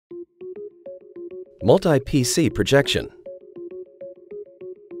Multi-PC projection.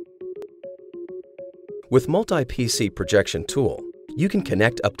 With Multi-PC projection tool, you can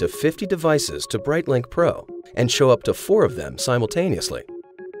connect up to 50 devices to BrightLink Pro and show up to 4 of them simultaneously.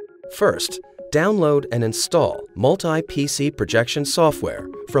 First, download and install Multi-PC projection software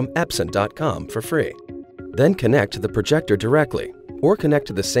from Epson.com for free. Then connect to the projector directly or connect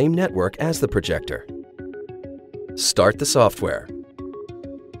to the same network as the projector. Start the software.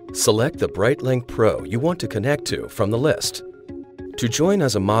 Select the BrightLink Pro you want to connect to from the list. To join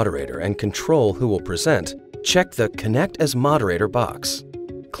as a moderator and control who will present, check the Connect as Moderator box.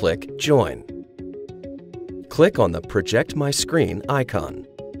 Click Join. Click on the Project My Screen icon.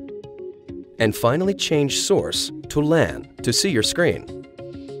 And finally change source to LAN to see your screen.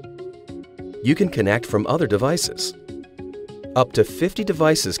 You can connect from other devices. Up to 50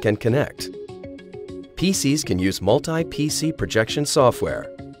 devices can connect. PCs can use multi-PC projection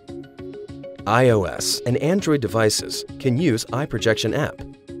software. iOS and Android devices can use iProjection app.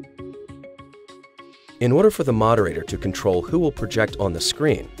 In order for the moderator to control who will project on the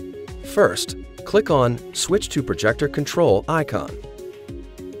screen, first, click on Switch to Projector Control icon.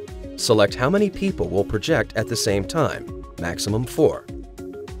 Select how many people will project at the same time, maximum 4.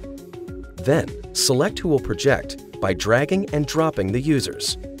 Then, select who will project by dragging and dropping the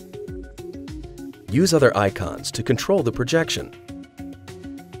users. Use other icons to control the projection.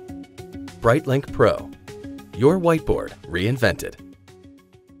 BrightLink Pro, your whiteboard reinvented.